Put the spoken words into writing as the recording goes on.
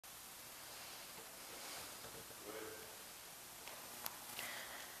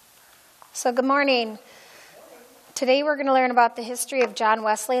So good morning. Today we're going to learn about the history of John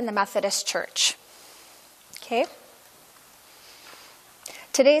Wesley and the Methodist Church. Okay?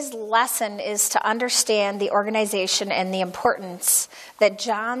 Today's lesson is to understand the organization and the importance that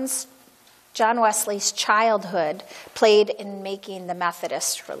John Wesley's childhood played in making the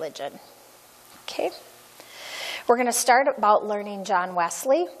Methodist religion. Okay? We're going to start about learning John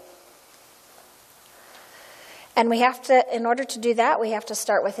Wesley. And we have to, in order to do that, we have to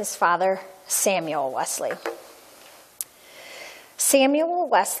start with his father, Samuel Wesley. Samuel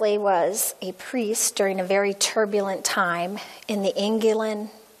Wesley was a priest during a very turbulent time in the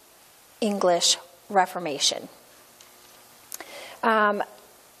English Reformation. Does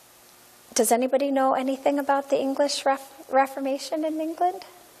anybody know anything about the English Reformation in England?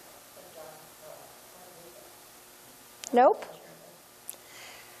 Nope.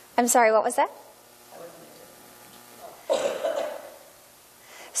 I'm sorry, what was that?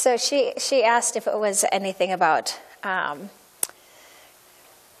 So she asked if it was anything about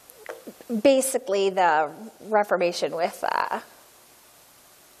basically the Reformation with,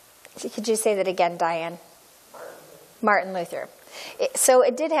 could you say that again, Diane? Martin Luther. So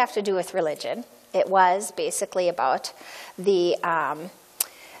it did have to do with religion. It was basically about the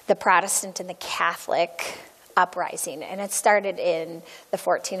Protestant and the Catholic uprising, and it started in the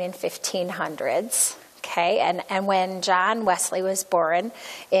 14 and 1500s. Okay, and when John Wesley was born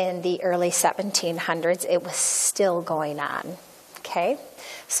in the early 1700s, it was still going on. Okay,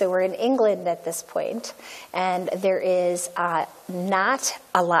 so we're in England at this point, and there is not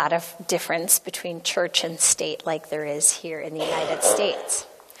a lot of difference between church and state like there is here in the United States.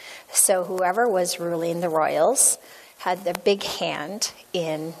 So whoever was ruling the royals had the big hand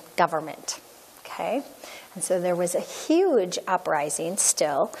in government. Okay. And so there was a huge uprising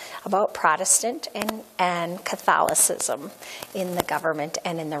still about Protestant and Catholicism in the government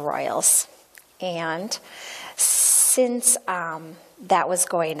and in the royals. And since that was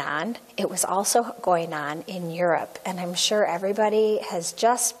going on, it was also going on in Europe. And I'm sure everybody has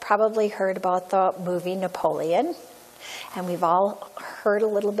just probably heard about the movie Napoleon. And we've all heard a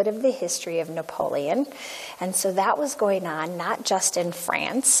little bit of the history of Napoleon. And so that was going on not just in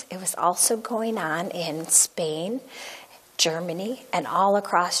France. It was also going on in Spain, Germany, and all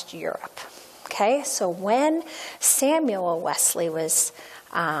across Europe. Okay, so when Samuel Wesley was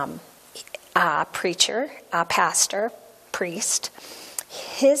a preacher, a pastor, priest,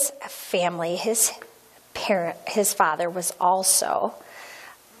 his family, his father was also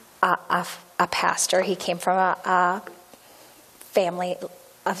a pastor. He came from a family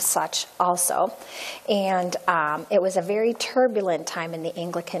of such also. And it was a very turbulent time in the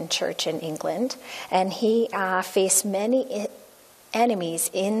Anglican Church in England. And he faced many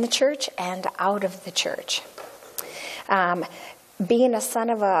enemies in the church and out of the church. Being a son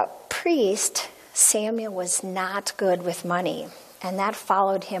of a priest, Samuel was not good with money. And that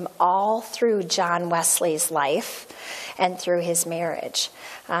followed him all through John Wesley's life and through his marriage.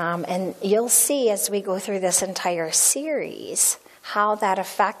 And you'll see as we go through this entire series how that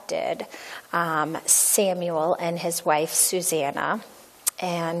affected Samuel and his wife Susanna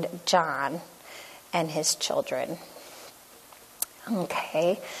and John and his children.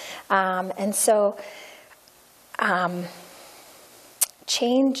 Okay. And so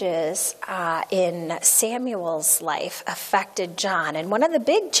changes in Samuel's life affected John. And one of the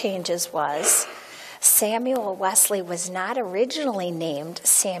big changes was Samuel Wesley was not originally named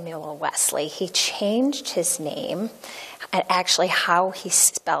Samuel Wesley. He changed his name, and actually how he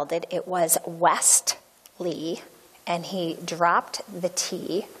spelled it. It was Westley, and he dropped the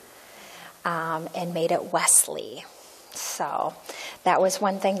T and made it Wesley. So that was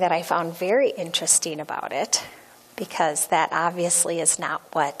one thing that I found very interesting about it, because that obviously is not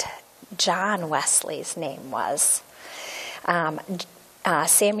what John Wesley's name was.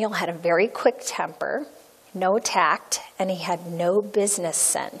 Samuel had a very quick temper, no tact, and he had no business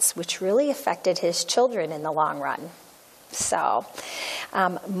sense, which really affected his children in the long run. So,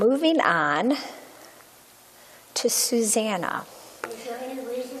 moving on to Susanna. Was there any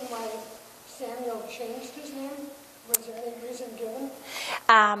reason why Samuel changed his name? Was there any reason given?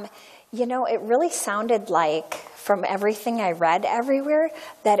 It really sounded like, from everything I read everywhere,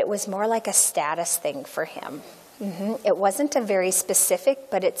 that it was more like a status thing for him. Mm-hmm. It wasn't a very specific,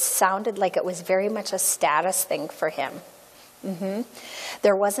 but it sounded like it was very much a status thing for him. Mm-hmm.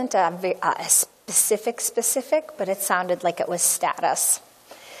 There wasn't a specific, but it sounded like it was status.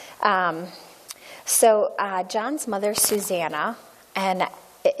 So John's mother, Susanna, and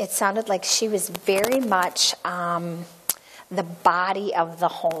it sounded like she was very much the body of the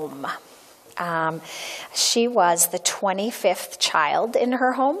home. She was the 25th child in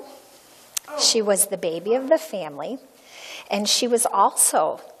her home. She was the baby of the family, and she was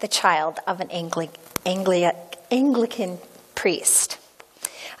also the child of an Anglican priest.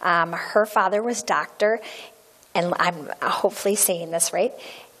 Her father was Dr., and I'm hopefully saying this right,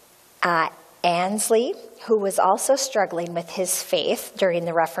 Ansley, who was also struggling with his faith during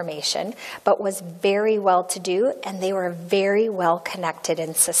the Reformation, but was very well-to-do, and they were very well connected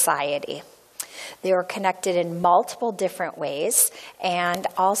in society. They were connected in multiple different ways, and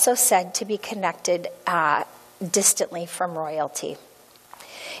also said to be connected distantly from royalty.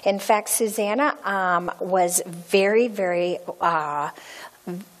 In fact, Susanna was very, very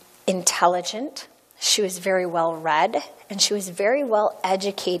intelligent. She was very well read, and she was very well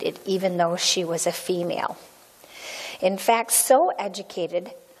educated, even though she was a female. In fact, so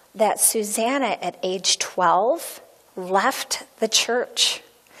educated that Susanna, at age 12, left the church.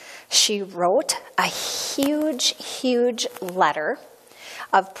 She wrote a huge, huge letter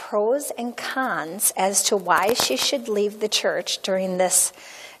of pros and cons as to why she should leave the church during this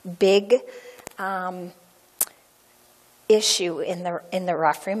big issue in the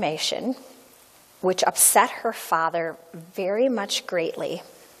Reformation, which upset her father very much greatly,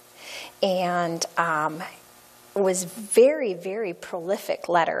 and was very, very prolific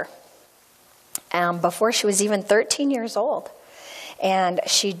letter before she was even 13 years old. And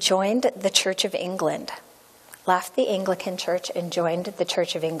she joined the Church of England, left the Anglican Church and joined the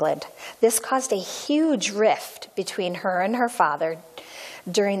Church of England. This caused a huge rift between her and her father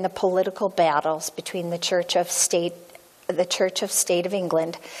during the political battles between the Church of State of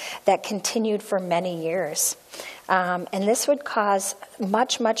England that continued for many years. And this would cause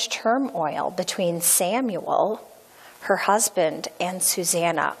much, much turmoil between Samuel, her husband, and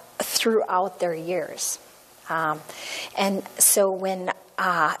Susanna throughout their years. And so when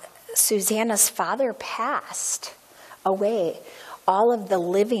Susanna's father passed away, all of the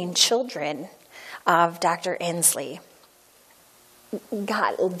living children of Dr. Ensley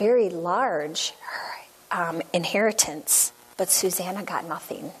got a very large inheritance, but Susanna got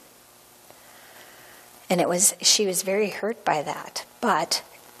nothing. And she was very hurt by that. But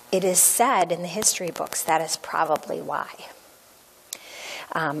it is said in the history books that is probably why.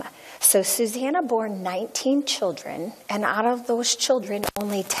 So Susanna bore 19 children, and out of those children,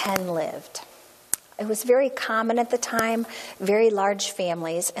 only 10 lived. It was very common at the time, very large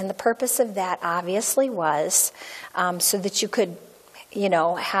families, and the purpose of that obviously was so that you could,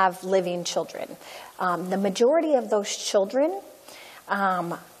 have living children. The majority of those children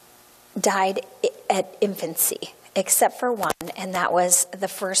died at infancy, except for one, and that was the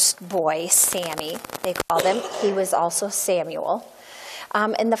first boy, Sammy, they called him. He was also Samuel.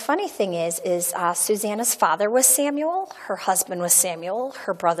 And the funny thing is Susanna's father was Samuel, her husband was Samuel,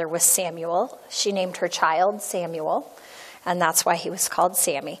 her brother was Samuel. She named her child Samuel, and that's why he was called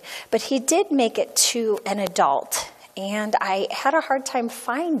Sammy. But he did make it to an adult, and I had a hard time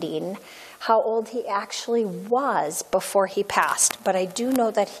finding how old he actually was before he passed, but I do know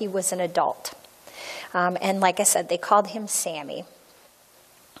that he was an adult. And like I said, they called him Sammy.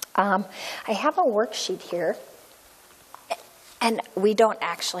 I have a worksheet here. And we don't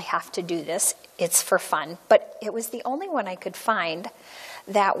actually have to do this. It's for fun. But it was the only one I could find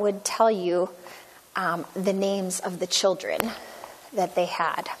that would tell you the names of the children that they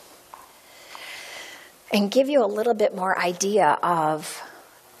had. And give you a little bit more idea of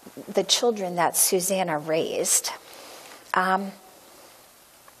the children that Susanna raised.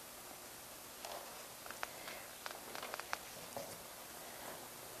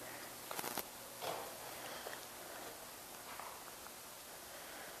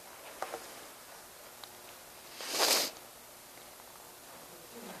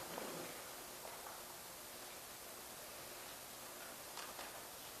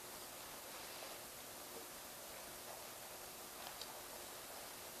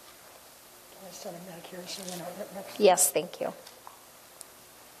 Set them back here so they're not right next to Yes, thank you.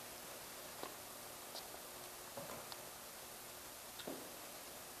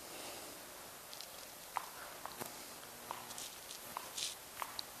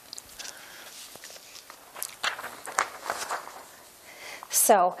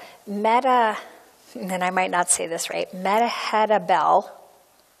 So, and I might not say this right, Mehetabel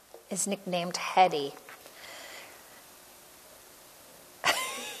is nicknamed Hetty.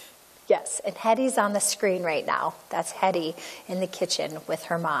 Yes, and Hetty's on the screen right now. That's Hetty in the kitchen with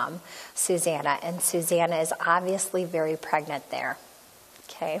her mom, Susanna. And Susanna is obviously very pregnant there.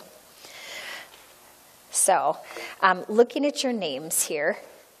 Okay. So, looking at your names here,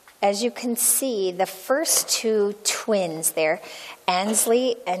 as you can see, the first two twins there,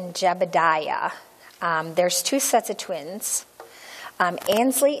 Ansley and Jebediah, there's two sets of twins.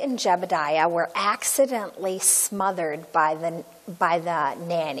 Ainsley and Jebediah were accidentally smothered by the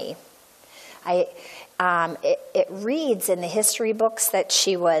nanny. It reads in the history books that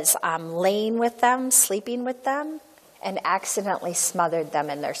she was laying with them, sleeping with them, and accidentally smothered them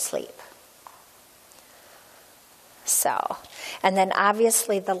in their sleep. So, and then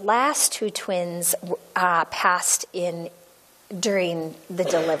obviously the last two twins passed in during the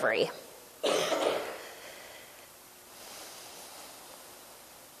delivery.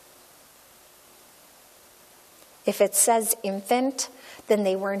 If it says infant, then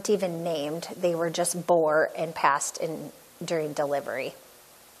they weren't even named. They were just bore and passed in during delivery.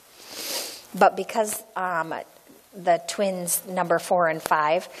 But because the twins, number 4 and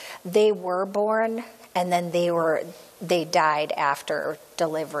 5, they were born and then they died after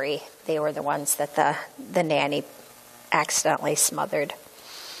delivery. They were the ones that the nanny accidentally smothered.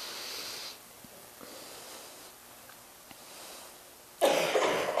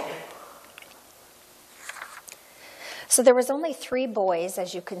 So there was only 3 boys,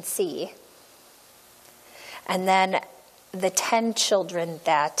 as you can see, and then the 10 children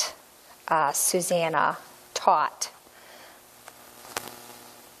that Susanna taught.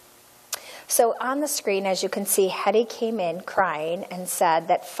 So on the screen, as you can see, Hetty came in crying and said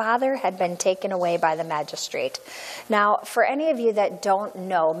that father had been taken away by the magistrate. Now, for any of you that don't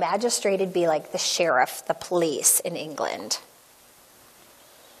know, magistrate would be like the sheriff, the police in England.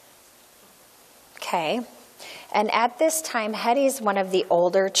 Okay. And at this time, Hetty's one of the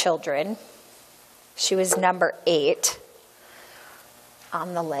older children. She was number 8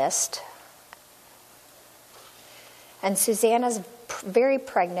 on the list. And Susanna's very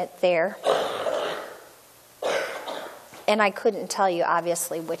pregnant there. And I couldn't tell you,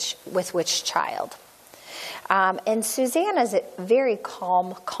 obviously, with which child. And Susanna's a very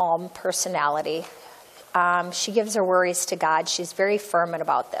calm personality. She gives her worries to God. She's very firm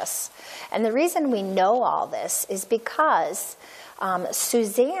about this. And the reason we know all this is because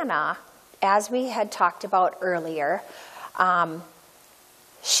Susanna, as we had talked about earlier,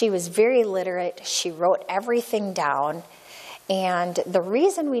 she was very literate. She wrote everything down. And the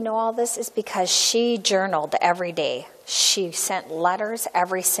reason we know all this is because she journaled every day. She sent letters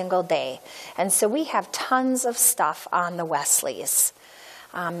every single day. And so we have tons of stuff on the Wesleys.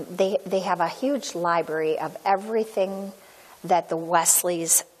 They have a huge library of everything that the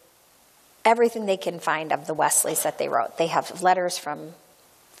Wesleys, everything they can find of the Wesleys that they wrote. They have letters from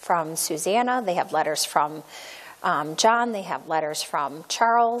Susanna. They have letters from John. They have letters from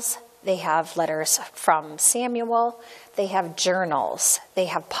Charles. They have letters from Samuel. They have journals. They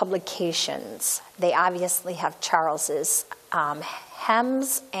have publications. They obviously have Charles's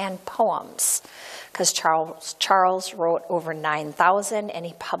hymns and poems, because Charles wrote over 9,000 and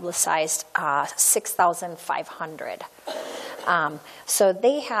he publicized 6,500. So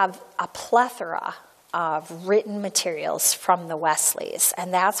they have a plethora of written materials from the Wesleys,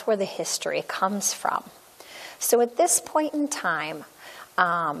 and that's where the history comes from. So at this point in time,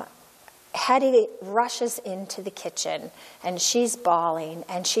 Hetty rushes into the kitchen and she's bawling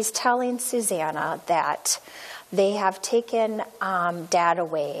and she's telling Susanna that they have taken Dad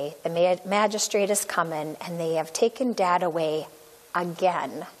away. The magistrate is coming, and they have taken Dad away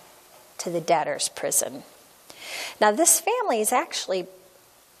again to the debtor's prison. Now, this family is actually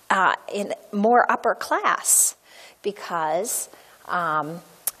in more upper class because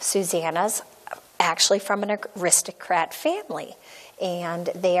Susanna's actually from an aristocrat family, and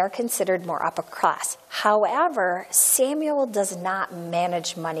they are considered more upper class. However, Samuel does not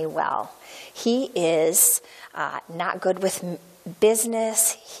manage money well. He is not good with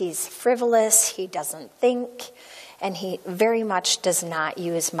business. He's frivolous. He doesn't think, and he very much does not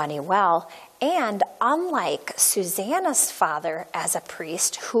use money well. And unlike Susanna's father as a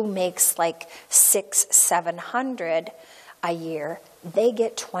priest, who makes like $600-700 a year, they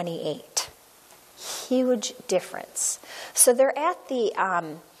get 28. Huge difference. So they're at the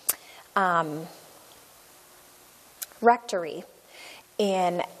rectory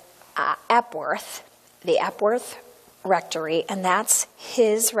in Epworth, the Epworth Rectory, and that's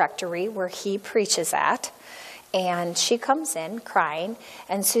his rectory where he preaches at. And she comes in crying,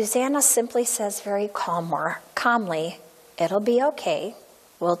 and Susanna simply says very calmly, "It'll be okay.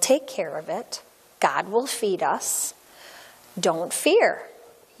 We'll take care of it. God will feed us. Don't fear,"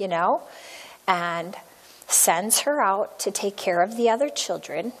 and sends her out to take care of the other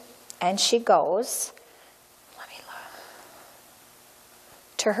children. And she goes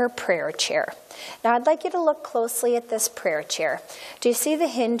to her prayer chair. Now, I'd like you to look closely at this prayer chair. Do you see the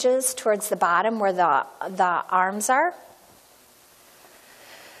hinges towards the bottom where the arms are?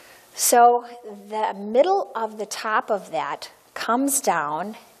 So the middle of the top of that comes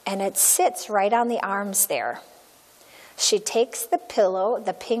down, and it sits right on the arms there. She takes the pillow,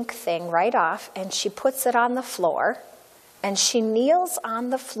 the pink thing, right off, and she puts it on the floor, and she kneels on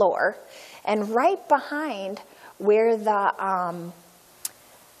the floor, and right behind where the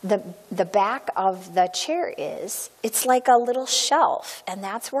back of the chair is, it's like a little shelf, and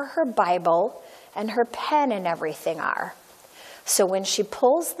that's where her Bible and her pen and everything are. So when she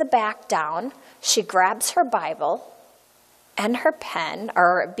pulls the back down, she grabs her Bible and her pen,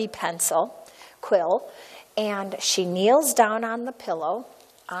 or pencil, quill, and she kneels down on the pillow,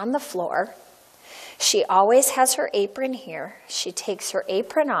 on the floor. She always has her apron here. She takes her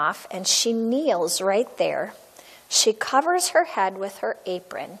apron off, and she kneels right there. She covers her head with her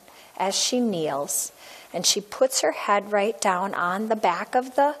apron as she kneels, and she puts her head right down on the back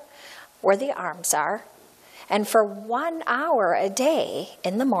of where the arms are. And for 1 hour a day,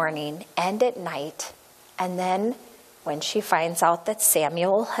 in the morning and at night, and then when she finds out that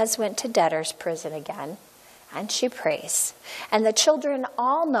Samuel has went to debtor's prison again, and she prays. And the children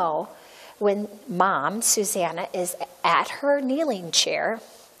all know when Mom, Susanna, is at her kneeling chair,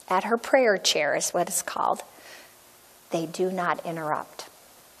 at her prayer chair is what it's called, they do not interrupt.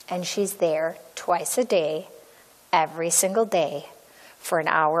 And she's there twice a day, every single day, for an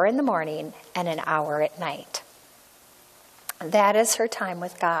hour in the morning and an hour at night. That is her time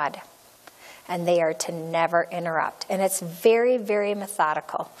with God. And they are to never interrupt. And it's very, very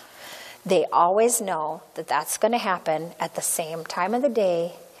methodical. They always know that that's going to happen at the same time of the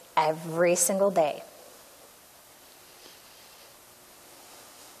day, every single day.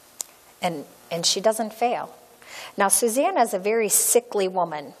 And she doesn't fail. Now, Susanna is a very sickly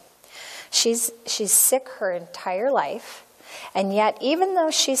woman. She's sick her entire life, and yet even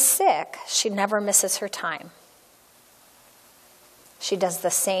though she's sick, she never misses her time. She does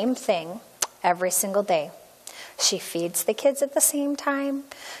the same thing every single day. She feeds the kids at the same time.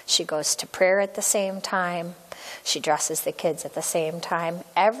 She goes to prayer at the same time. She dresses the kids at the same time.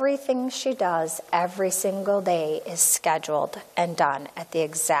 Everything she does every single day is scheduled and done at the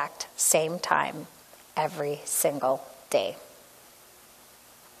exact same time every single day.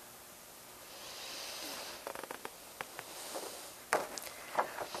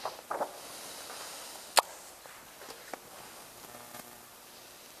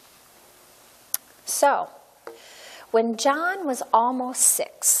 So, when John was almost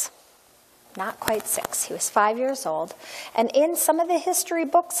 6, not quite 6, he was 5 years old, and in some of the history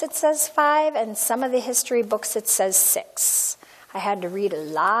books it says 5, and some of the history books it says 6. I had to read a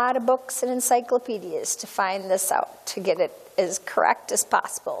lot of books and encyclopedias to find this out, to get it as correct as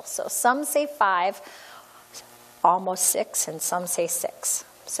possible. So some say 5, almost 6, and some say 6.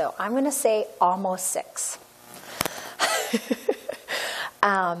 So I'm going to say almost 6.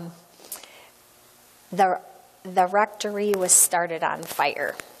 The rectory was started on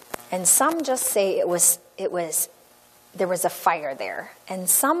fire, and some just say there was a fire there, and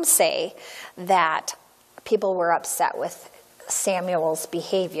some say that people were upset with Samuel's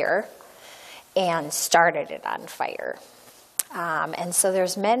behavior and started it on fire. And so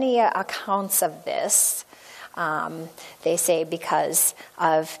there's many accounts of this. They say because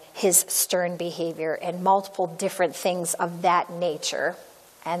of his stern behavior and multiple different things of that nature,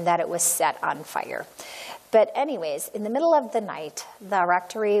 and that it was set on fire. But anyways, in the middle of the night, the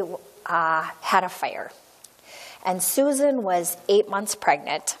rectory had a fire. And Susan was 8 months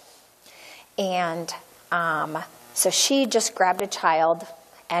pregnant. And so she just grabbed a child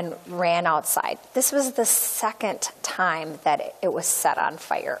and ran outside. This was the second time that it was set on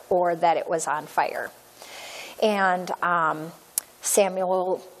fire, or that it was on fire. And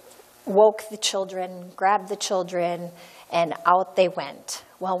Samuel woke the children, grabbed the children, and out they went.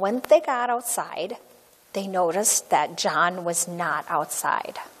 Well, when they got outside, they noticed that John was not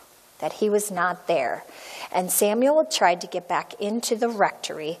outside, that he was not there. And Samuel tried to get back into the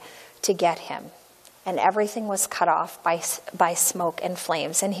rectory to get him. And everything was cut off by smoke and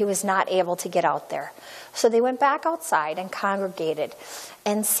flames, and he was not able to get out there. So they went back outside and congregated,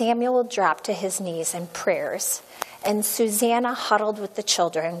 and Samuel dropped to his knees in prayers. And Susanna huddled with the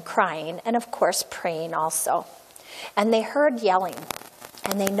children, crying, and of course praying also. And they heard yelling,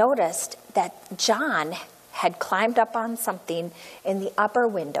 and they noticed that John had climbed up on something in the upper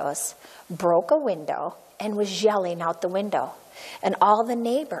windows, broke a window, and was yelling out the window. And all the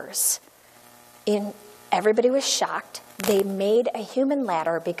neighbors, everybody was shocked. They made a human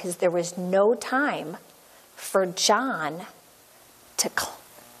ladder because there was no time for John to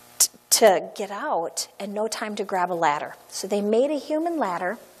get out and no time to grab a ladder. So they made a human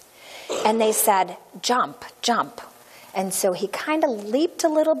ladder, and they said, "Jump, jump." And so he kind of leaped a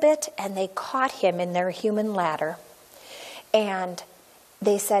little bit, and they caught him in their human ladder. And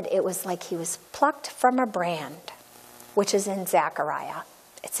they said it was like he was plucked from a brand, which is in Zechariah.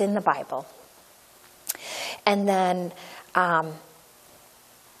 It's in the Bible. And then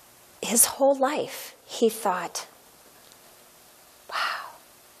his whole life, he thought, wow,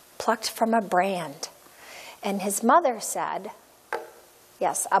 plucked from a brand. And his mother said,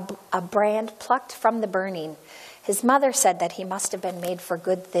 yes, a brand plucked from the burning. His mother said that he must have been made for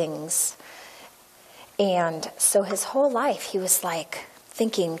good things. And so his whole life, he was like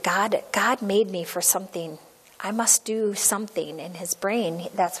thinking, God made me for something. I must do something. In his brain,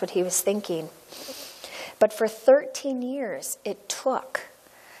 that's what he was thinking. But for 13 years, it took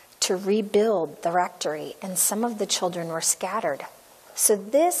to rebuild the rectory, and some of the children were scattered. So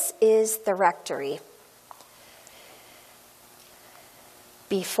this is the rectory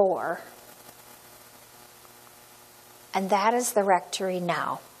before, and that is the rectory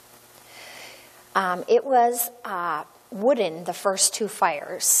now. It was wooden the first 2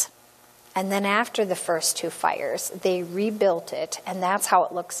 fires, and then after the first 2 fires, they rebuilt it, and that's how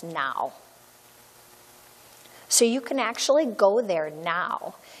it looks now. So you can actually go there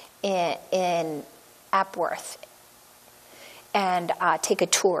now in Epworth and take a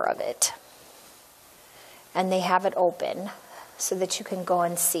tour of it. And they have it open so that you can go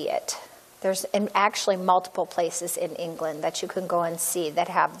and see it. There's actually multiple places in England that you can go and see that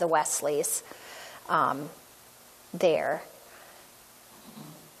have the Wesleys there.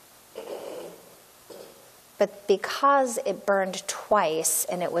 But because it burned twice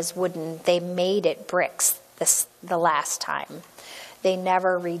and it was wooden, they made it bricks the last time. They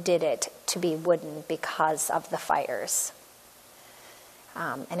never redid it to be wooden because of the fires.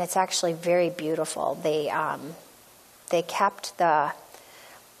 And it's actually very beautiful. They kept the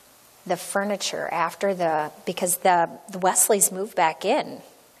furniture after because the Wesleys moved back in,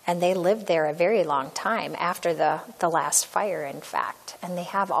 and they lived there a very long time after the last fire, in fact. And they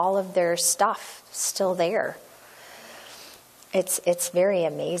have all of their stuff still there. It's very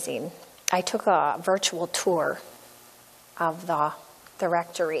amazing. I took a virtual tour of the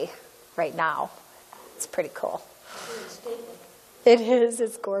rectory right now. It's pretty cool. It is.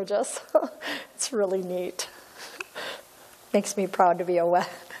 It's gorgeous. It's really neat. Makes me proud to be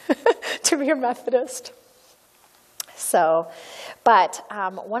to be a Methodist. So, but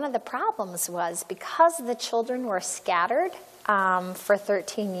one of the problems was because the children were scattered for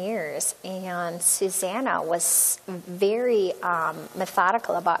 13 years, and Susanna was very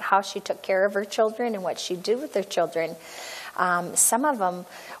methodical about how she took care of her children and what she did with her children. Some of them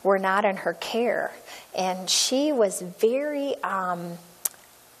were not in her care, and she was very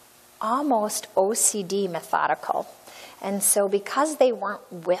almost OCD methodical. And so because they weren't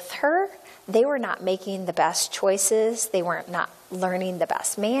with her, they were not making the best choices. They weren't not learning the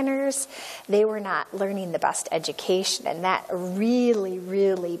best manners. They were not learning the best education. And that really,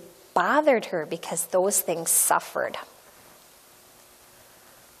 really bothered her because those things suffered.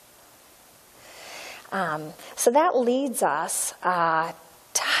 So that leads us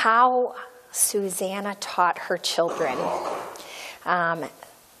to how Susanna taught her children,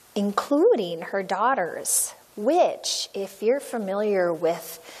 including her daughters, which, if you're familiar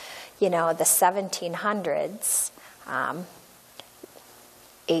with, the 1700s,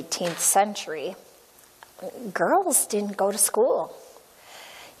 18th century, girls didn't go to school.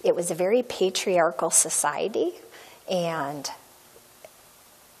 It was a very patriarchal society, and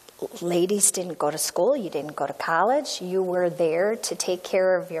ladies didn't go to school. You didn't go to college. You were there to take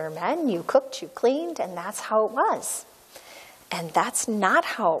care of your men. You cooked, you cleaned, and that's how it was. And that's not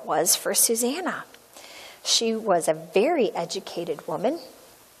how it was for Susanna. She was a very educated woman,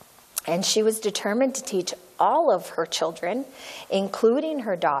 and she was determined to teach all of her children, including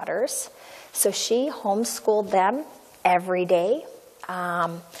her daughters. So she homeschooled them every day,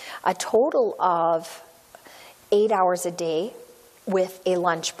 a total of 8 hours a day with a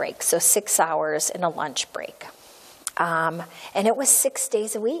lunch break, so 6 hours and a lunch break. And it was 6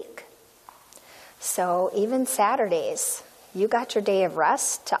 days a week. So even Saturdays, you got your day of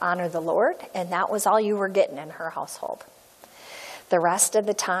rest to honor the Lord, and that was all you were getting in her household. The rest of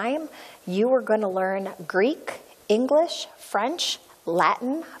the time, you were going to learn Greek, English, French,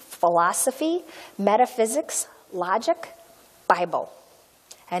 Latin, philosophy, metaphysics, logic, Bible.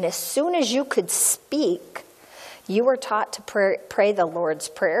 And as soon as you could speak, you were taught to pray the Lord's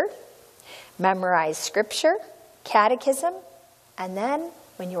Prayer, memorize scripture, catechism, and then,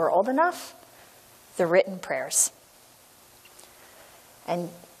 when you were old enough, the written prayers. And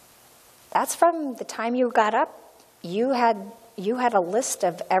that's from the time you got up. You had a list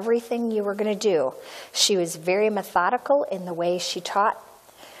of everything you were going to do. She was very methodical in the way she taught.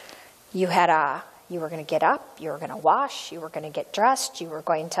 You You were going to get up, you were going to wash, you were going to get dressed, you were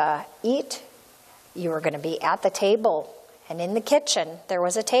going to eat, you were going to be at the table. And in the kitchen, there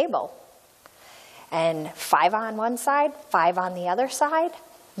was a table. And 5 on one side, 5 on the other side.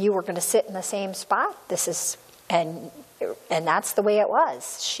 You were going to sit in the same spot. And that's the way it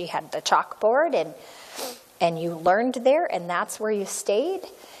was. She had the chalkboard, and you learned there, and that's where you stayed.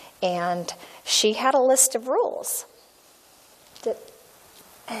 And she had a list of rules.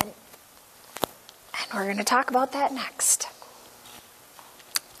 And we're going to talk about that next.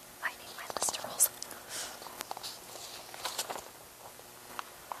 I need my list of rules.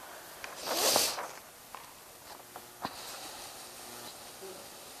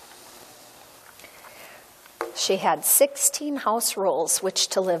 She had 16 house rules which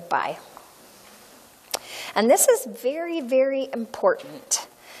to live by. And this is very, very important,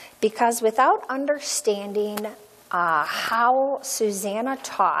 because without understanding how Susanna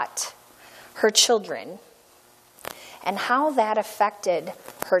taught her children and how that affected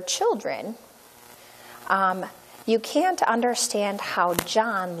her children, you can't understand how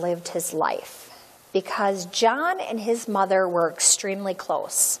John lived his life, because John and his mother were extremely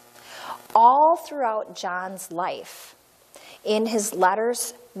close. All throughout John's life, in his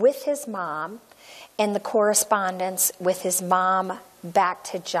letters with his mom and the correspondence with his mom back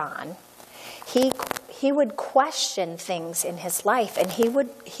to John, he would question things in his life, and he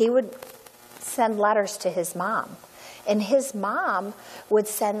would send letters to his mom, and his mom would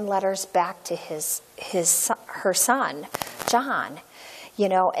send letters back to her son John,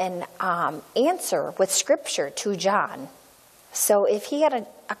 and answer with scripture to John. So if he had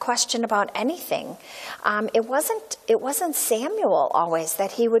a question about anything, it wasn't Samuel always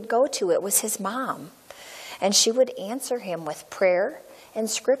that he would go to. It was his mom, and she would answer him with prayer and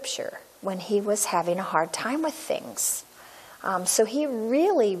scripture when he was having a hard time with things. So he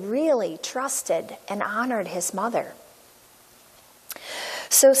really, really trusted and honored his mother.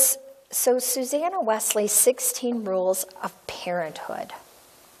 So Susanna Wesley's 16 rules of parenthood.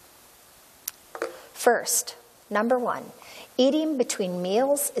 First, number 1, eating between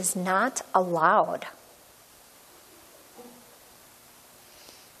meals is not allowed.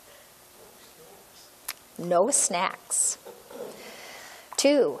 No snacks.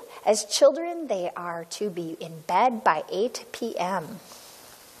 2, as children, they are to be in bed by 8 p.m.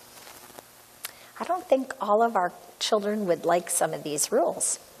 I don't think all of our children would like some of these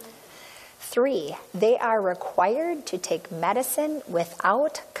rules. 3, they are required to take medicine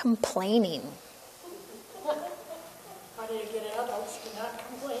without complaining. How do you get adults to not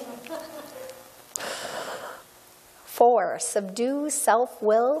complain? 4, subdue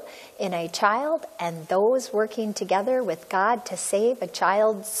self-will in a child and those working together with God to save a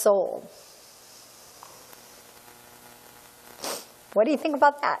child's soul. What do you think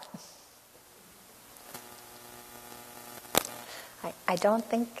about that? I don't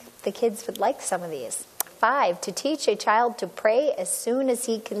think the kids would like some of these. 5, to teach a child to pray as soon as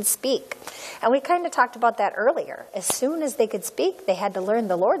he can speak. And we kind of talked about that earlier. As soon as they could speak, they had to learn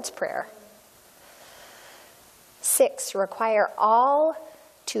the Lord's Prayer. 6, require all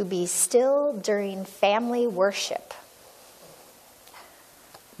to be still during family worship.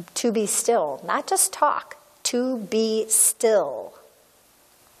 To be still, not just talk, to be still.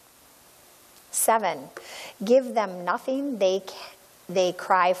 7, give them nothing they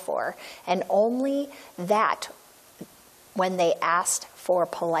cry for, and only that when they asked for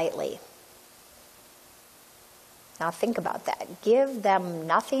politely. Now think about that. Give them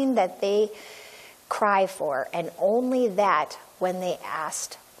nothing that they cry for, and only that when they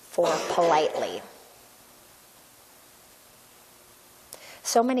asked for politely.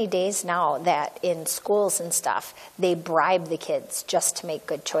 So many days now that in schools and stuff, they bribe the kids just to make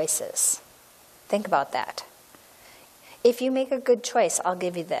good choices. Think about that. If you make a good choice, I'll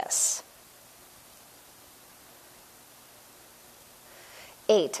give you this.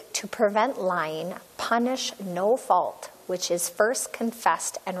 8, to prevent lying, punish no fault, which is first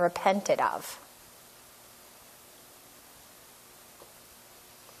confessed and repented of.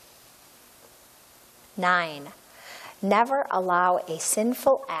 9, never allow a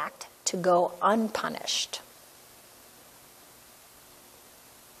sinful act to go unpunished.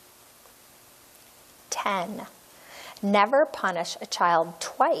 10, never punish a child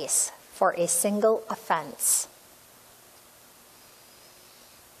twice for a single offense.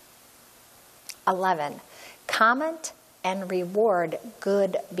 11, comment and reward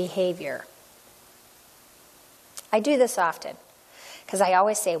good behavior. I do this often because I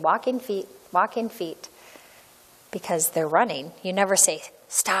always say walking feet, because they're running. You never say,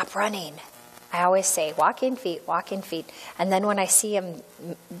 stop running. I always say, walking feet, walking feet. And then when I see him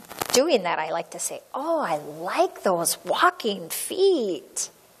doing that, I like to say, oh, I like those walking feet.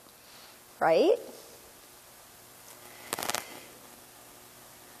 Right?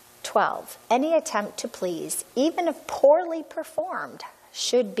 12. Any attempt to please, even if poorly performed,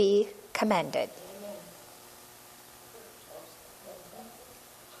 should be commended.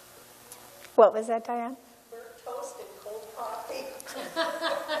 What was that, Diane? Burnt toast and cold coffee.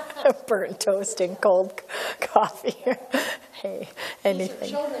 Burnt toast and cold coffee. Hey, anything.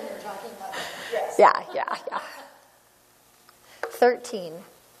 These are children you're talking about. Yes. Yeah. 13.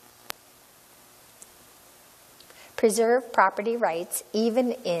 Preserve property rights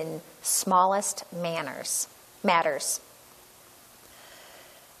even in smallest matters.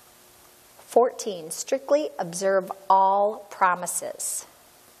 14. Strictly observe all promises.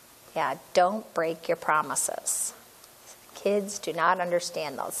 Yeah, don't break your promises. Kids do not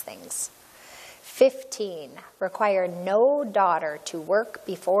understand those things. 15. Require no daughter to work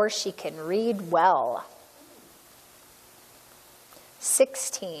before she can read well.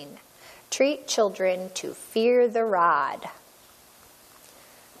 16. Treat children to fear the rod.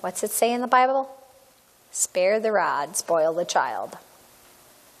 What's it say in the Bible? Spare the rod, spoil the child.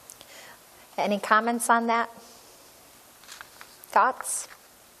 Any comments on that? Thoughts?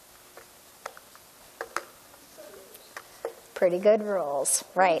 Pretty good rules,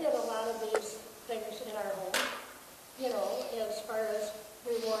 right? We did a lot of these things in our home, as far as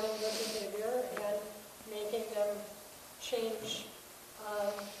rewarding good behavior and making them change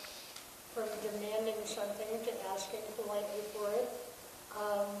from demanding something to asking politely for it.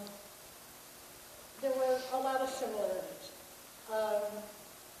 There were a lot of similarities.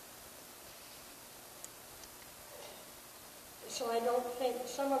 So I don't think,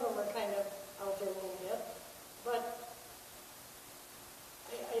 some of them are kind of out there a little bit, but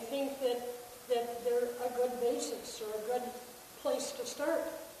I think that they're a good basis or a good place to start.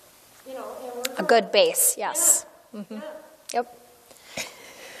 And A good base, yes. Yeah. Mm-hmm. Yeah. Yep.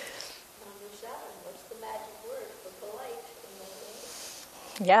 Number 7, what's the magic word for polite?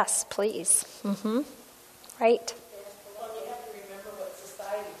 Yes, please. Mm-hmm. Right. Well, you have to remember what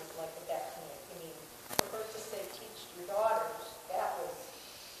society was like at that point. I mean, for her to say, teach your daughters, that was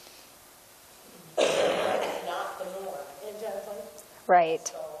not the norm. Exactly. Right.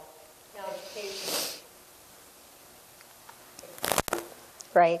 So, now education.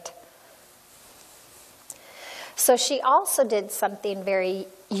 Right. So she also did something very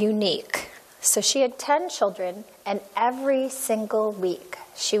unique. So she had 10 children, and every single week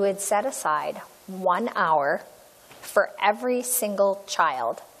she would set aside 1 hour for every single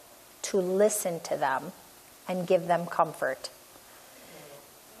child to listen to them and give them comfort.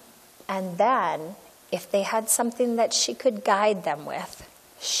 And then, if they had something that she could guide them with,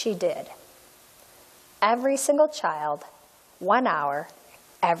 she did. Every single child, 1 hour,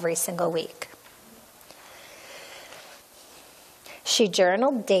 every single week. She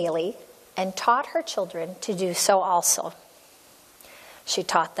journaled daily and taught her children to do so also. She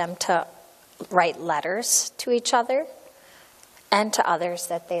taught them to write letters to each other and to others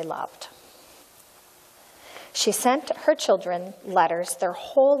that they loved. She sent her children letters their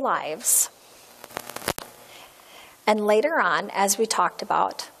whole lives. And later on, as we talked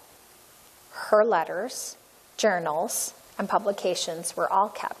about, her letters, journals, and publications were all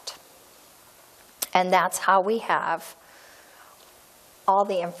kept. And that's how we have all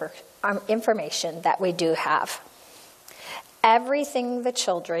the information that we do have. Everything the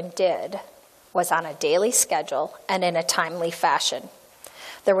children did was on a daily schedule and in a timely fashion.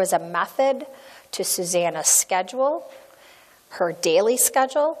 There was a method to Susanna's schedule, her daily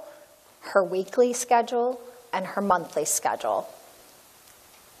schedule, her weekly schedule, and her monthly schedule.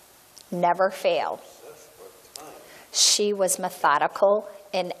 Never failed. She was methodical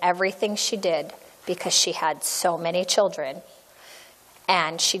in everything she did because she had so many children,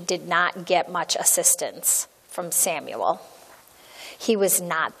 and she did not get much assistance from Samuel. He was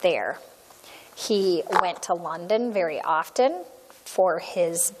not there. He went to London very often for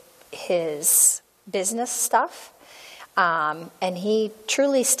his business stuff, and he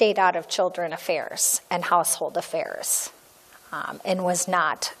truly stayed out of children affairs and household affairs, and was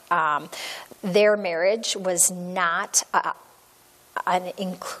not, their marriage was not an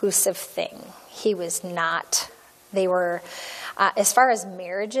inclusive thing. He was not, they were, as far as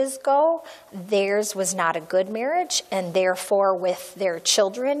marriages go, theirs was not a good marriage, and therefore with their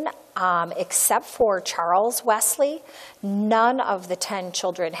children, except for Charles Wesley, none of the 10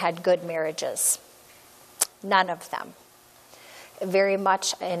 children had good marriages. None of them. very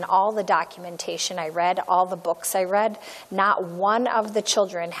much in all the documentation I read, all the books I read, not one of the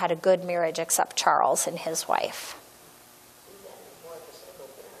children had a good marriage except Charles and his wife.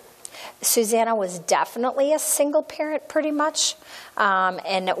 Susanna was definitely a single parent pretty much.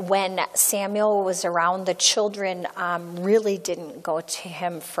 And when Samuel was around, the children really didn't go to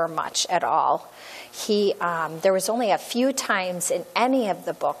him for much at all. There was only a few times in any of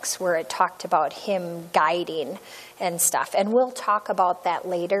the books where it talked about him guiding and stuff. And we'll talk about that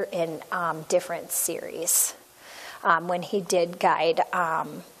later in different series when he did guide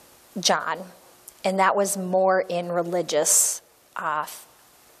John. And that was more in religious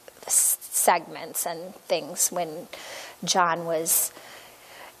segments and things when John was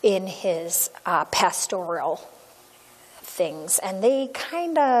in his pastoral things. And they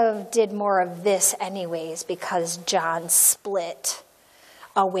kind of did more of this anyways because John split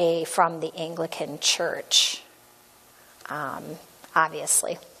away from the Anglican Church,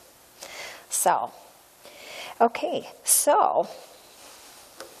 obviously. So, okay, so,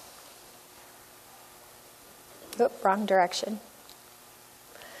 wrong direction.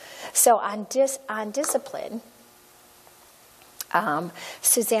 So on discipline,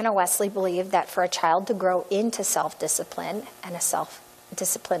 Susanna Wesley believed that for a child to grow into self-discipline and a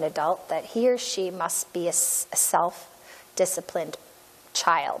self-disciplined adult, that he or she must be a self-disciplined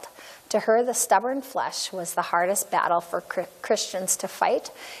child. To her, the stubborn flesh was the hardest battle for Christians to fight,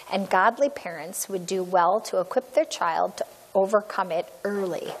 and godly parents would do well to equip their child to overcome it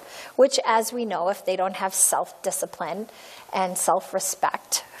early, which, as we know, if they don't have self-discipline and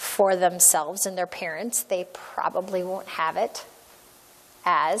self-respect for themselves and their parents, they probably won't have it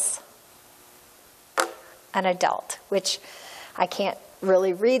as an adult, which I can't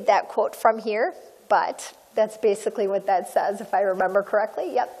really read that quote from here, but that's basically what that says, if I remember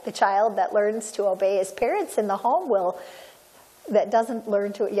correctly. Yep, the child that learns to obey his parents in the home will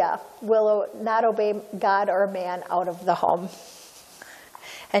not obey God or man out of the home.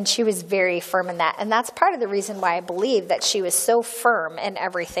 And she was very firm in that. And that's part of the reason why I believe that she was so firm in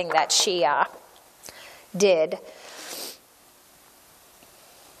everything that she did.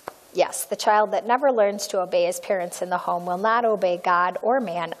 Yes, the child that never learns to obey his parents in the home will not obey God or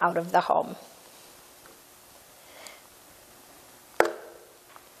man out of the home.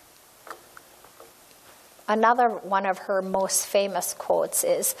 Another one of her most famous quotes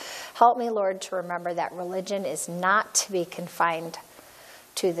is, "Help me, Lord, to remember that religion is not to be confined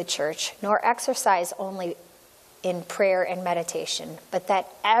to the church, nor exercised only in prayer and meditation, but that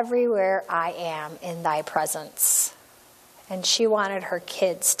everywhere I am in thy presence." And she wanted her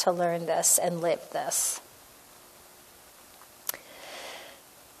kids to learn this and live this.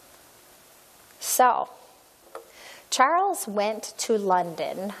 So, Charles went to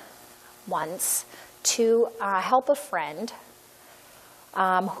London once to help a friend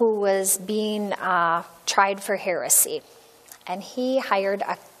who was being tried for heresy. And he hired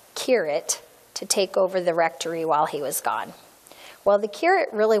a curate to take over the rectory while he was gone. Well, the curate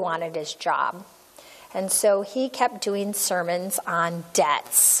really wanted his job. And so he kept doing sermons on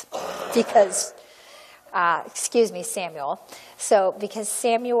debts because, Samuel. So, because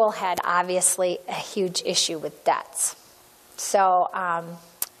Samuel had obviously a huge issue with debts. So,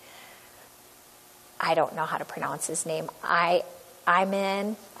 I don't know how to pronounce his name.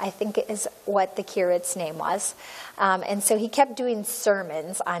 Iman, I think is what the curate's name was. And so he kept doing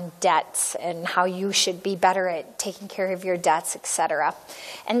sermons on debts and how you should be better at taking care of your debts, etc.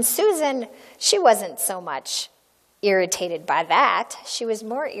 And Susan, she wasn't so much irritated by that. She was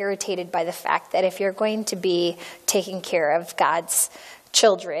more irritated by the fact that if you're going to be taking care of God's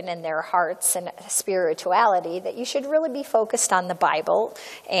children and their hearts and spirituality, that you should really be focused on the Bible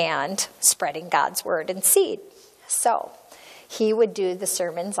and spreading God's word and seed. So he would do the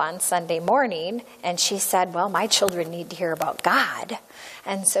sermons on Sunday morning, and she said, well, my children need to hear about God.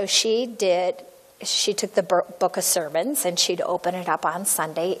 And so she took the book of sermons, and she'd open it up on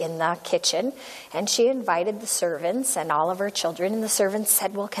Sunday in the kitchen, and she invited the servants and all of her children, and the servants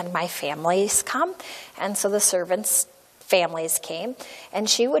said, well, can my families come? And so the servants' families came, and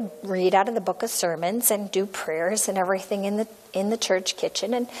she would read out of the book of sermons and do prayers and everything in the church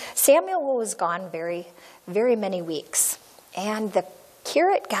kitchen. And Samuel was gone very, very many weeks. And the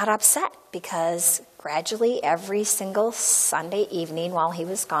curate got upset because gradually every single Sunday evening while he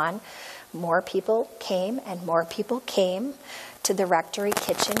was gone, more people came and more people came to the rectory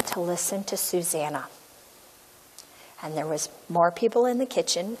kitchen to listen to Susanna. And there was more people in the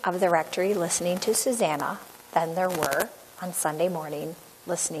kitchen of the rectory listening to Susanna than there were on Sunday morning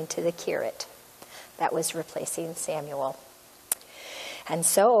listening to the curate that was replacing Samuel. And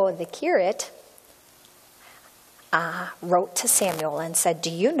so the curate, wrote to Samuel and said, "Do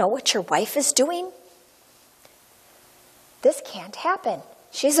you know what your wife is doing? This can't happen.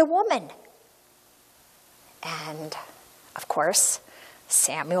 She's a woman." And, of course,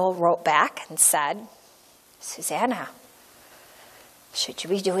 Samuel wrote back and said, "Susanna, should you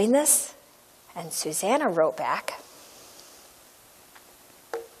be doing this?" And Susanna wrote back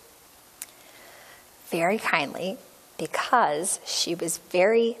very kindly, because she was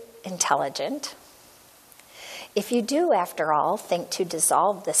very intelligent. "If you do, after all, think to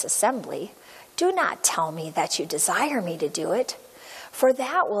dissolve this assembly, do not tell me that you desire me to do it, for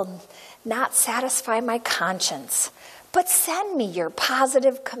that will not satisfy my conscience. But send me your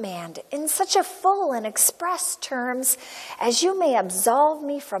positive command in such a full and express terms as you may absolve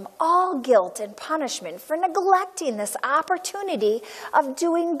me from all guilt and punishment for neglecting this opportunity of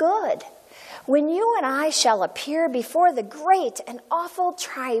doing good, when you and I shall appear before the great and awful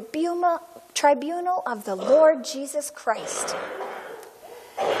tribunal of the Lord Jesus Christ."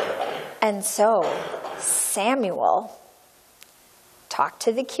 And so Samuel talked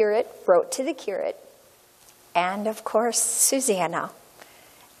to the curate, wrote to the curate, and of course Susanna,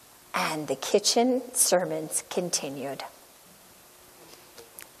 and the kitchen sermons continued.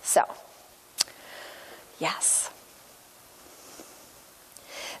 So, yes.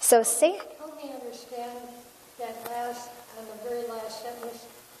 So Help me understand that on the very last sentence,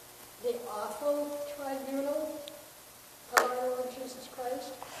 the awful tribunal of our Lord Jesus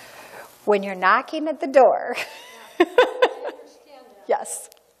Christ. when you're knocking at the door, I understand that. yes.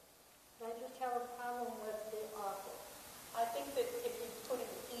 I just have a problem with the awful. I think that if you put an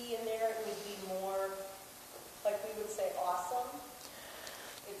E in there, it would be more, like we would say, awesome.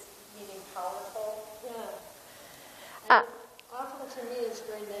 It's meaning powerful. Yeah. Awful to me is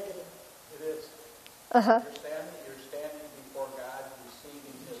very negative. It is. Uh-huh. You're standing before God,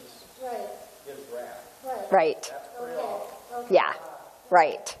 receiving His wrath. Right. That's pretty awful. Okay. Yeah,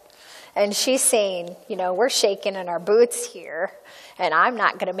 right. And she's saying, we're shaking in our boots here, and I'm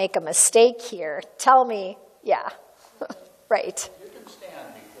not going to make a mistake here. Tell me, yeah, right. You can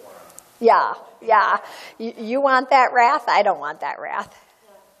stand before Him. Yeah. You want that wrath? I don't want that wrath.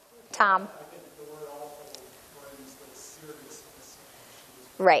 Tom? I think the word awful brings the seriousness.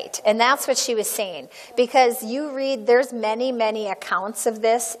 Right, and that's what she was saying. Because you read, there's many, many accounts of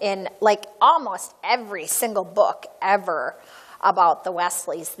this in like almost every single book ever about the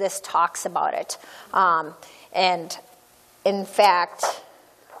Wesleys. This talks about it. And in fact,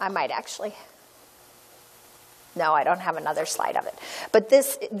 I might actually, no, I don't have another slide of it. But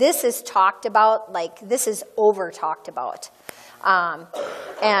this is talked about, like this is over talked about.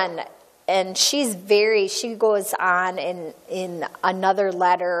 And she goes on in another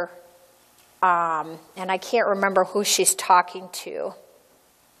letter, and I can't remember who she's talking to.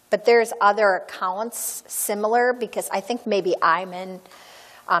 But there's other accounts similar, because I think maybe Iman,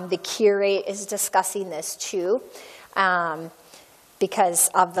 the curate, is discussing this too, because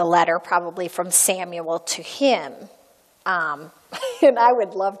of the letter probably from Samuel to him. And I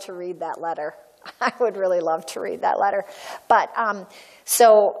would love to read that letter. I would really love to read that letter. But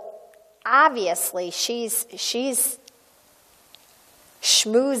so obviously she's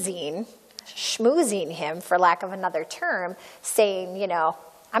schmoozing him, for lack of another term, saying,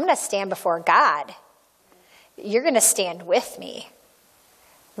 I'm going to stand before God. You're going to stand with me.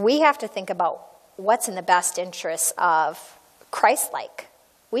 We have to think about what's in the best interest of Christ-like.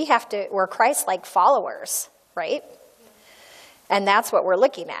 We're Christ-like followers, right? And that's what we're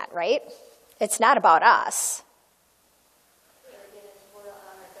looking at, right? It's not about us.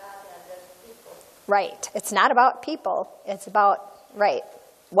 Right. It's not about people. It's about, right,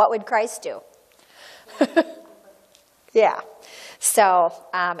 what would Christ do? Yeah. So,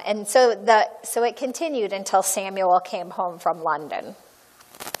 so it continued until Samuel came home from London.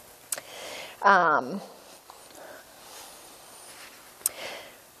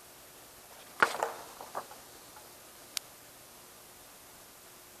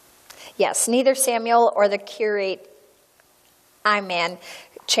 Yes, neither Samuel or the curate, Iman,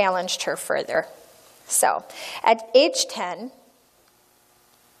 challenged her further. So, at age 10,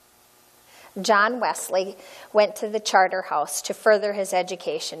 John Wesley went to the Charter House to further his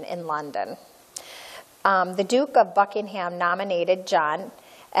education in London. The Duke of Buckingham nominated John,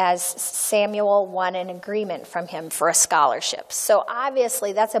 as Samuel won an agreement from him for a scholarship. So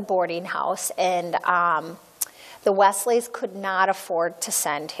obviously that's a boarding house, and the Wesleys could not afford to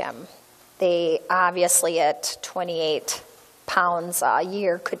send him. They obviously, at 28 pounds a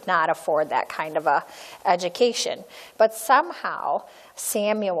year, could not afford that kind of a education. But somehow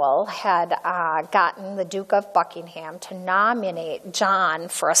Samuel had gotten the Duke of Buckingham to nominate John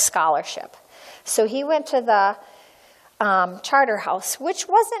for a scholarship. So he went to charter house, which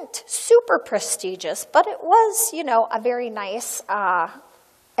wasn't super prestigious, but it was, a very nice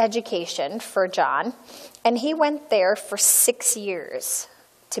education for John. And he went there for 6 years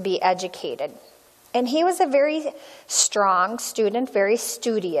to be educated. And he was a very strong student, very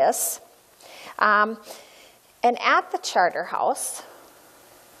studious. And at the charter house,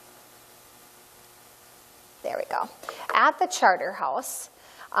 there we go. At the charter house,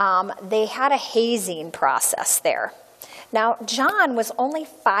 they had a hazing process there. Now, John was only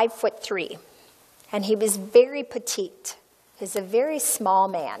 5'3", and he was very petite. He's a very small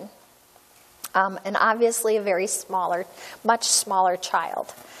man, and obviously a much smaller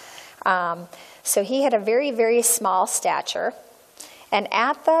child. So he had a very, very small stature. And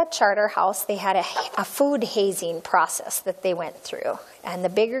at the charter house, they had a food hazing process that they went through. And the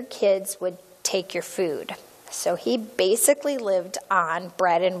bigger kids would take your food. So he basically lived on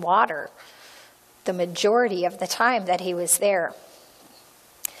bread and water the majority of the time that he was there.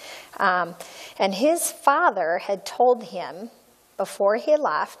 And his father had told him before he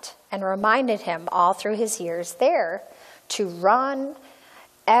left and reminded him all through his years there to run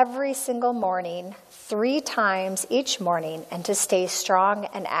every single morning 3 times each morning and to stay strong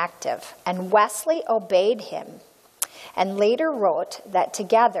and active. And Wesley obeyed him and later wrote that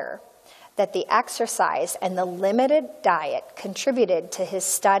together that the exercise and the limited diet contributed to his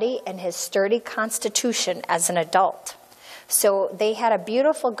study and his sturdy constitution as an adult. So they had a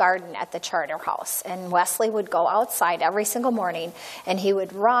beautiful garden at the charter house, and Wesley would go outside every single morning, and he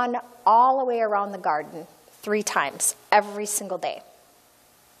would run all the way around the garden 3 times every single day.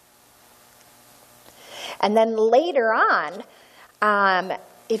 And then later on,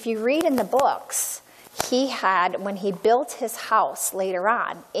 if you read in the books, when he built his house later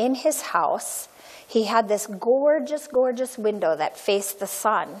on, in his house, he had this gorgeous, gorgeous window that faced the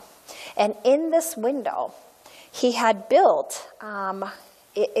sun. And in this window, he had built,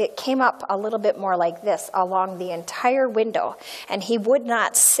 it came up a little bit more like this along the entire window. And he would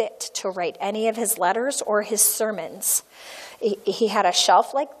not sit to write any of his letters or his sermons. He had a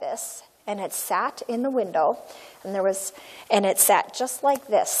shelf like this, and it sat in the window. And it sat just like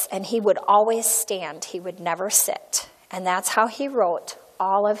this, and he would always stand. He would never sit. And that's how he wrote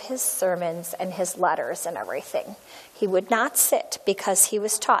all of his sermons and his letters and everything. He would not sit because he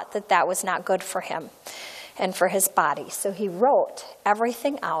was taught that that was not good for him and for his body. So he wrote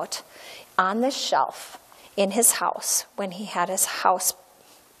everything out on this shelf in his house when he had his house,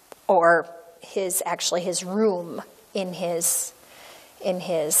 or his room in his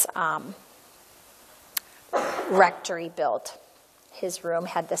rectory built. His room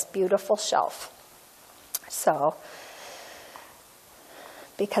had this beautiful shelf. So,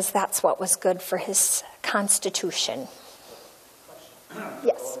 because that's what was good for his constitution.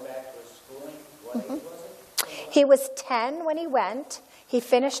 Yes. Going back to his schooling, what age was it? He was 10 when he went. He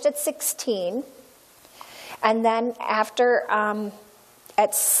finished at 16. And then after,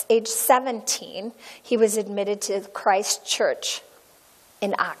 at age 17, he was admitted to Christ Church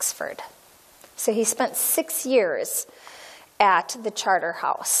in Oxford. So he spent 6 years at the charter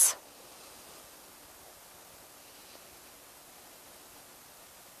house.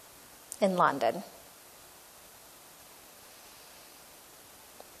 In London.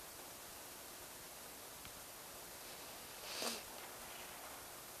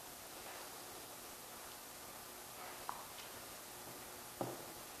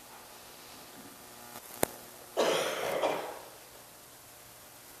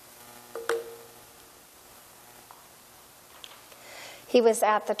 He was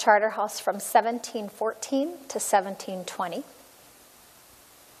at the charter house from 1714 to 1720.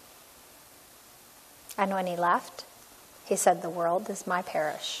 And when he left, he said, "The world is my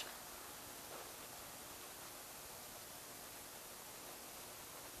parish."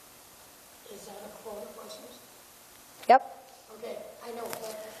 Is that a quote of Wesley's? Yep. Okay, I know,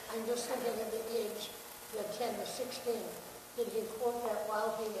 but I'm just thinking of the age, the 10 to 16. Did he quote that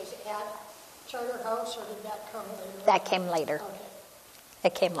while he was at Charter House, or did that come later? That came later. Okay.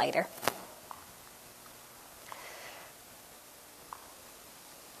 It came later.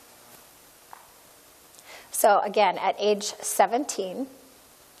 So again, at age 17,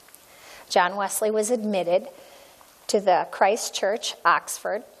 John Wesley was admitted to the Christ Church,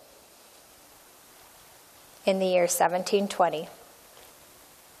 Oxford, in the year 1720.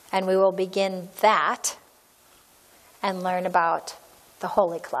 And we will begin that and learn about the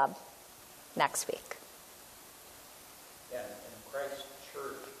Holy Club next week. And Christ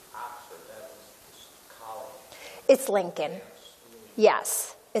Church, Oxford, that was this college. It's Lincoln.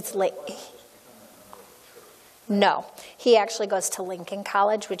 Yes, it's Lincoln. No, he actually goes to Lincoln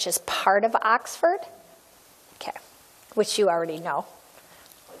College, which is part of Oxford. Okay, which you already know.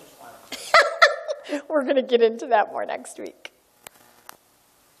 I just want to We're going to get into that more next week.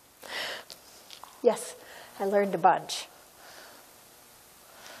 Yes, I learned a bunch.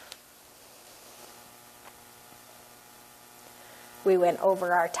 We went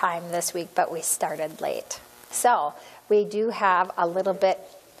over our time this week, but we started late. So we do have a little bit,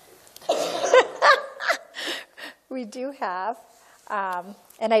 we do have,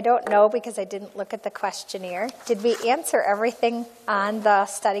 and I don't know because I didn't look at the questionnaire. Did we answer everything on the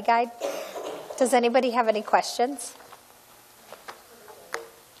study guide? Does anybody have any questions?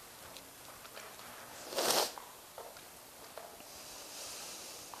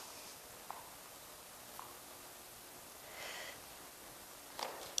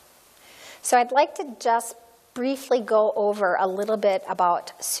 So I'd like to just briefly go over a little bit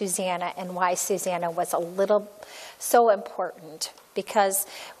about Susanna and why Susanna was so important, because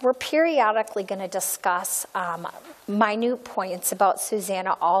we're periodically going to discuss minute points about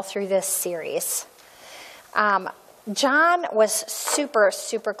Susanna all through this series. John was super,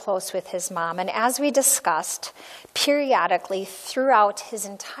 super close with his mom, and as we discussed, periodically throughout his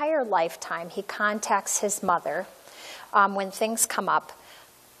entire lifetime, he contacts his mother when things come up.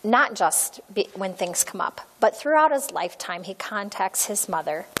 Not just when things come up, but throughout his lifetime, he contacts his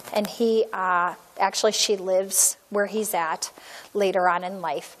mother, and she lives where he's at later on in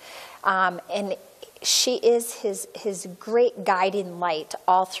life. And she is his great guiding light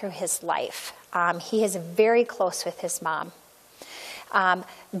all through his life. He is very close with his mom.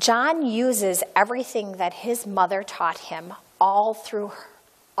 John uses everything that his mother taught him all through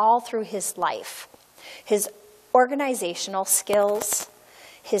his life. His organizational skills,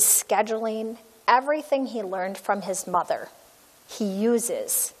 his scheduling, everything he learned from his mother, he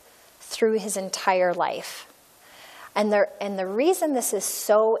uses through his entire life. And the reason this is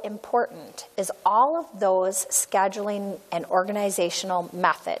so important is all of those scheduling and organizational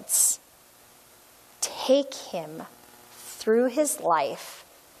methods take him through his life,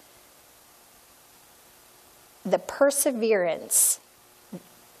 the perseverance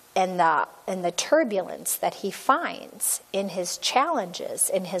and the turbulence that he finds in his challenges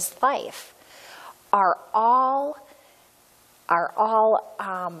in his life are all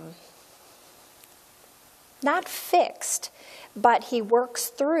not fixed, but he works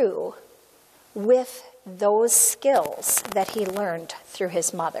through with those skills that he learned through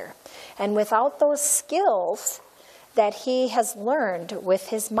his mother. And without those skills that he has learned with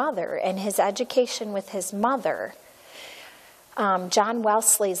his mother and his education with his mother, John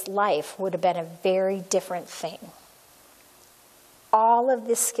Wesley's life would have been a very different thing. All of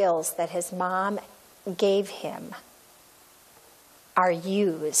the skills that his mom gave him are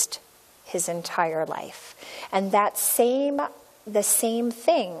used his entire life. And the same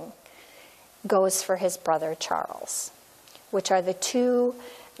thing goes for his brother Charles, which are the two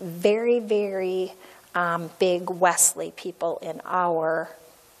very, very big Wesley people in our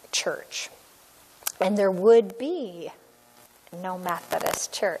church. And there would be no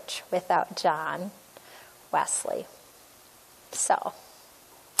Methodist church without John Wesley. So,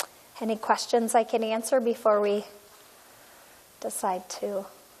 any questions I can answer before we decide to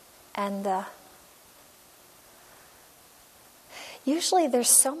end the... Usually there's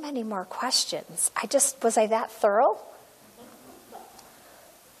so many more questions. Was I that thorough?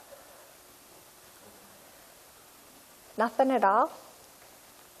 Nothing at all?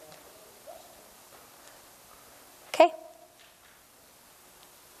 Okay.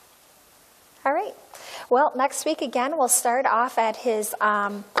 All right. Well, next week again, we'll start off at his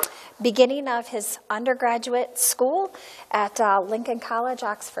beginning of his undergraduate school at Lincoln College,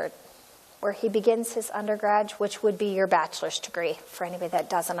 Oxford, where he begins his undergrad, which would be your bachelor's degree, for anybody that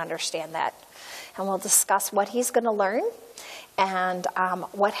doesn't understand that. And we'll discuss what he's going to learn and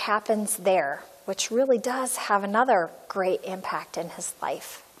what happens there, which really does have another great impact in his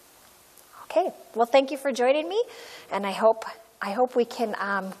life. Okay, well, thank you for joining me, and I hope we can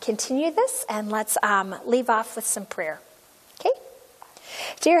continue this, and let's leave off with some prayer. Okay?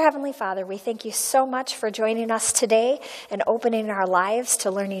 Dear Heavenly Father, we thank you so much for joining us today and opening our lives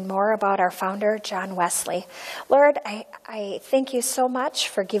to learning more about our founder, John Wesley. Lord, I thank you so much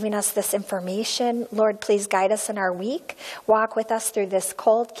for giving us this information. Lord, please guide us in our week. Walk with us through this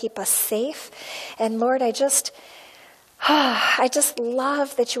cold. Keep us safe. And Lord, I just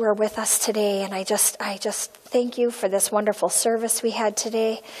love that you are with us today, and I just thank you for this wonderful service we had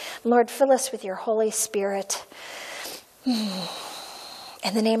today. Lord, fill us with your Holy Spirit.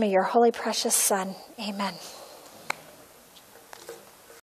 In the name of your holy, precious Son, amen.